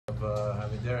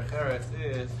derech eretz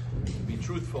is to be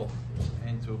truthful,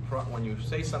 and to when you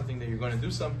say something that you're going to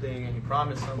do something and you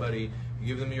promise somebody, you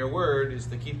give them your word, is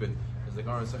to keep it. As the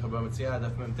Gemara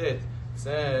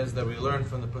says that we learn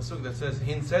from the pasuk that says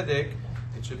hin tzedek,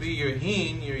 it should be your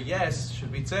hin, your yes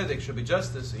should be tzedek, should be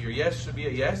justice. Your yes should be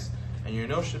a yes, and your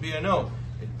no should be a no.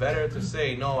 It's better to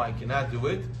say no, I cannot do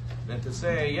it, than to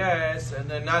say yes and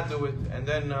then not do it, and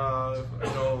then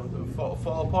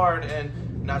fall apart and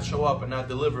not show up and not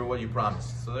deliver what you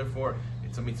promised. So therefore,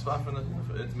 it's a mitzvah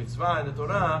it's mitzvah in the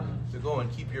Torah to go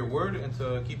and keep your word and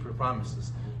to keep your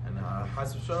promises. And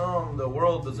Chas v'Shalom, the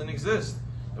world doesn't exist.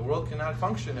 The world cannot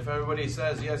function if everybody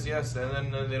says yes, yes,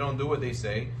 and then they don't do what they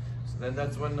say. So then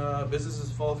that's when businesses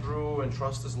fall through and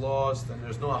trust is lost and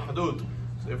there's no ahadut.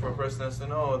 So therefore a person has to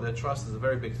know that trust is a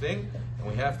very big thing, and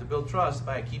we have to build trust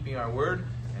by keeping our word,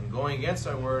 and going against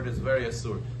our word is very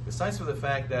asur. Besides for the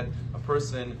fact that a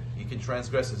person, he can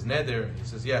transgress his neder, he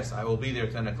says, yes, I will be there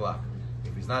 10 o'clock.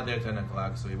 If he's not there 10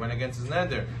 o'clock, so he went against his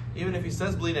neder. Even if he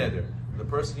says bli neder, the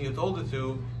person you told it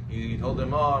to, you told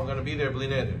him, oh, I'm going to be there bli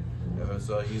neder.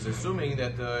 So he's assuming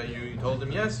that you told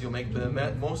him yes, you'll make the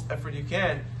most effort you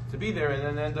can to be there, and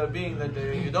then end up being that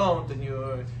you don't, and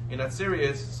you're not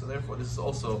serious. So therefore, this is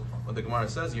also what the Gemara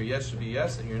says: your yes should be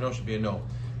yes, and your no should be a no.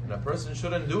 And a person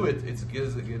shouldn't do it. It's a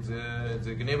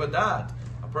gneva dat.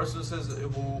 A person who says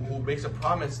who makes a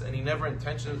promise and he never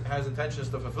has intentions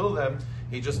to fulfill them,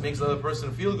 he just makes the other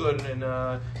person feel good,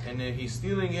 and he's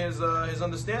stealing his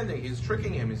understanding. He's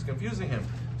tricking him. He's confusing him.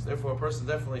 So therefore, a person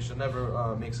definitely should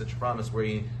never make such a promise where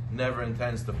he never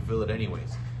intends to fulfill it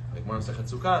anyways. Like Gemara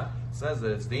Sechet says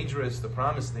that it's dangerous to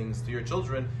promise things to your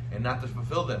children and not to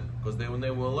fulfill them, because they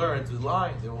will learn to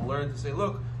lie. They will learn to say,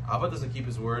 look, Abba doesn't keep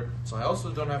his word, so I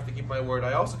also don't have to keep my word.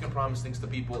 I also can promise things to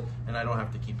people and I don't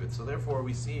have to keep it. So therefore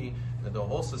we see that the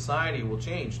whole society will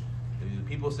change.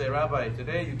 People say, Rabbi,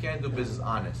 today you can't do business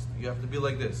honest. You have to be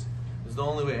like this. This is the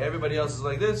only way. Everybody else is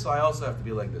like this, so I also have to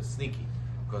be like this. Sneaky.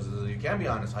 Because you can't be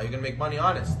honest. How are you going to make money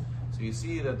honest? So you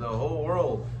see that the whole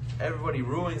world, everybody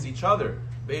ruins each other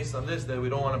based on this, that we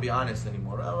don't want to be honest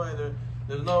anymore.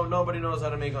 Nobody knows how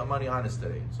to make money honest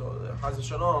today. So Chas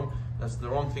v'Shalom, that's the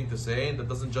wrong thing to say, and that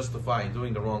doesn't justify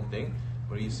doing the wrong thing.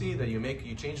 But you see that you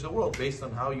change the world based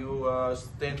on how you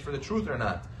stand for the truth or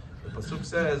not. The pasuk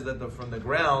says that from the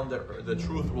ground the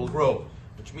truth will grow,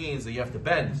 which means that you have to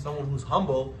bend. Someone who's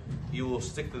humble, you will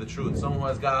stick to the truth. Someone who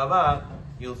has ga'ava,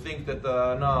 you'll think that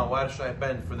no, why should I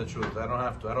bend for the truth? I don't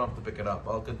have to pick it up.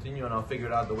 I'll continue and I'll figure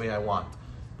it out the way I want.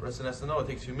 The person has to know it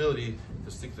takes humility to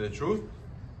stick to the truth,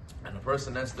 and the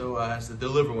person has to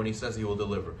deliver when he says he will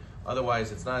deliver.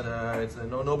 Otherwise, it's not.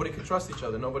 Nobody can trust each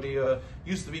other. Nobody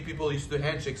used to be people used to do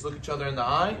handshakes, look each other in the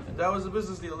eye, and that was a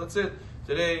business deal. That's it.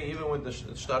 Today, even with the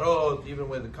shtarot, even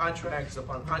with the contracts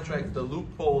upon contracts, the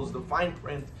loopholes, the fine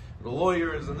print, the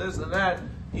lawyers, and this and that,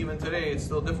 even today it's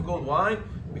still difficult. Why?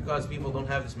 Because people don't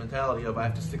have this mentality of I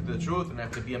have to stick to the truth and I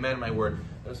have to be a man of my word.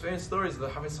 There's famous stories of the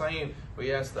Hafiz Haim where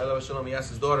he asked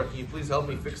his daughter, can you please help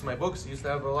me fix my books? He used to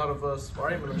have a lot of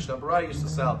Sfarim and the Mishnah Berurah he used to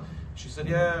sell. She said,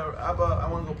 yeah, Abba, I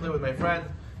want to go play with my friend,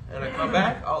 and I come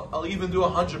back, I'll even do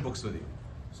 100 books with you.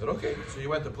 I said, okay. So he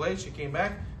went to play, she came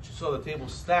back, she saw the table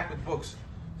stacked with books.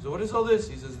 So what is all this?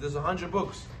 He says, there's 100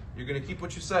 books. You're going to keep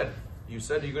what you said. You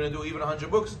said you're going to do even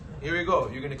 100 books. Here you go.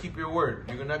 You're going to keep your word.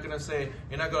 You're not going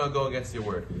to go against your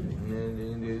word. And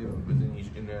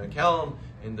in the Kelm,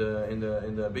 in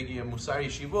the big Musari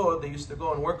Shivot, they used to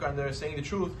go and work on their saying the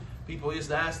truth. People used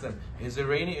to ask them, is it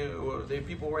raining?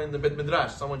 People were in the Bet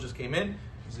Midrash. Someone just came in.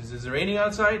 He says, is it raining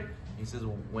outside? He says,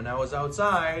 when I was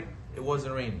outside, it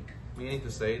wasn't raining. Meaning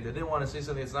to say, they didn't want to say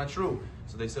something that's not true.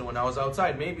 So they said, when I was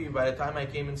outside, maybe by the time I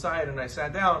came inside and I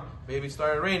sat down, maybe it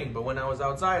started raining. But when I was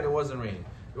outside, it wasn't raining.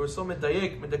 They were so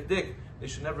medakdik. They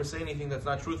should never say anything that's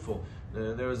not truthful.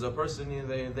 There was a person,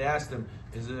 they asked him,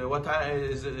 what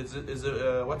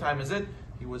time is it?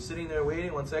 He was sitting there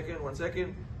waiting, one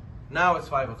second. Now it's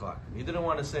 5 o'clock. He didn't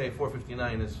want to say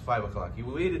 4:59 is 5 o'clock. He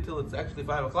waited till it's actually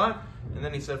 5 o'clock, and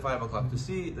then he said 5 o'clock. To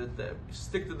see that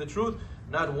stick to the truth,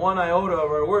 not one iota of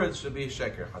our words should be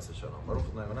sheker. Chas v'Shalom.